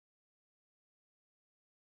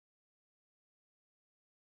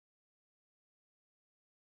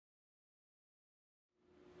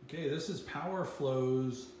Okay, this is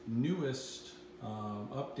PowerFlow's newest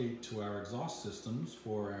update to our exhaust systems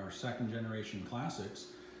for our second generation classics.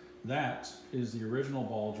 That is the original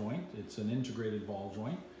ball joint. It's an integrated ball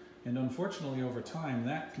joint. And unfortunately, over time,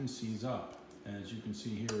 that can seize up. As you can see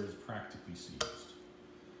here, is practically seized.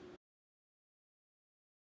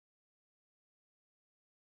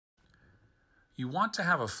 You want to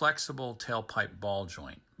have a flexible tailpipe ball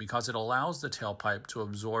joint because it allows the tailpipe to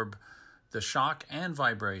absorb the shock and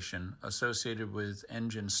vibration associated with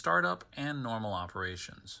engine startup and normal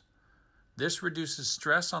operations. This reduces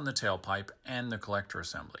stress on the tailpipe and the collector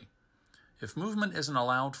assembly. If movement isn't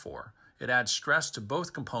allowed for, it adds stress to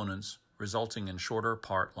both components, resulting in shorter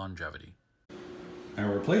part longevity. Our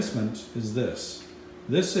replacement is this.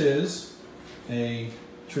 This is a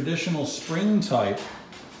traditional spring type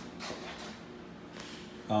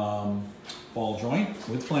ball joint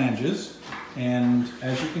with flanges, and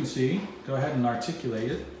as you can see, go ahead and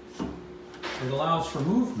articulate it. It allows for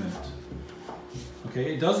movement.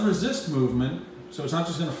 Okay, it does resist movement, so it's not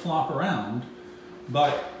just going to flop around,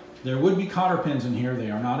 but there would be cotter pins in here.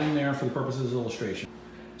 They are not in there for the purposes of illustration.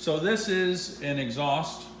 So this is an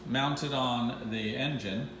exhaust mounted on the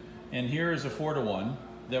engine, and here is a 4-to-1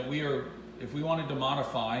 that if we wanted to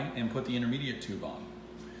modify and put the intermediate tube on.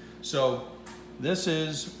 So this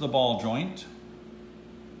is the ball joint,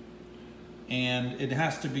 and it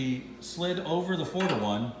has to be slid over the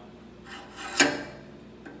 4-to-1,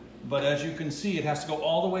 but as you can see, it has to go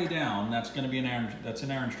all the way down. That's going to be that's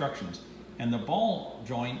in our instructions. And the ball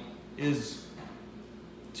joint is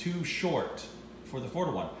too short for the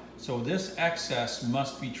 4-to-1. So this excess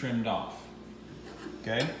must be trimmed off,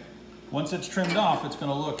 okay? Once it's trimmed off, it's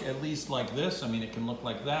gonna look at least like this. I mean, it can look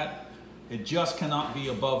like that. It just cannot be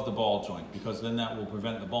above the ball joint because then that will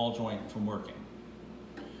prevent the ball joint from working.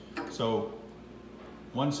 So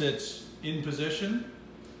once it's in position,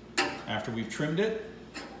 after we've trimmed it,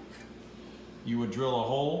 you would drill a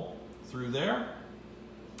hole through there.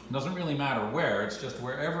 It doesn't really matter where, it's just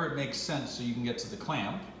wherever it makes sense so you can get to the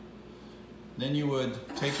clamp. Then you would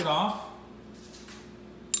take it off.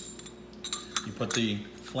 You put the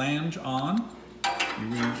flange on,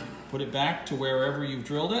 you put it back to wherever you've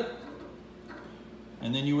drilled it,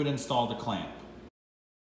 and then you would install the clamp.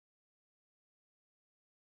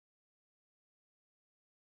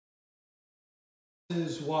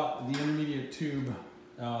 This is what the intermediate tube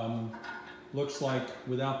looks like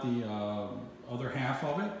without the other half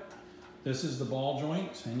of it. This is the ball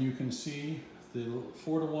joint, and you can see the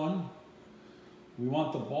 4-to-1. We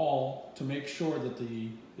want the ball to make sure that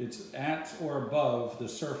it's at or above the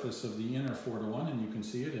surface of the inner 4-to-1, and you can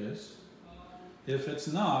see it is. If it's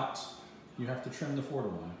not, you have to trim the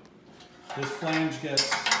 4-to-1. This flange is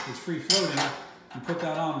free floating. You put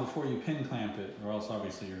that on before you pin clamp it, or else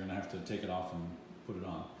obviously you're gonna have to take it off and put it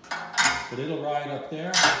on. But it'll ride up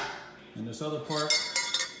there, and this other part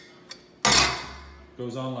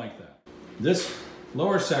goes on like that. This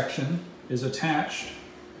lower section is attached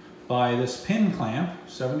by this pin clamp,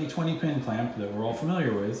 70-20 pin clamp that we're all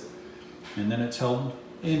familiar with, and then it's held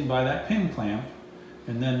in by that pin clamp,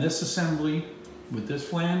 and then this assembly with this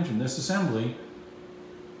flange and this assembly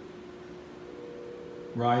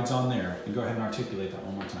rides on there. And go ahead and articulate that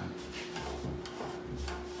one more time.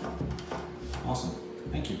 Awesome,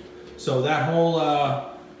 thank you. So that whole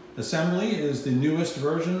assembly is the newest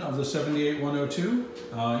version of the 78102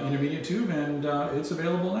 intermediate tube, and it's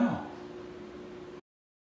available now.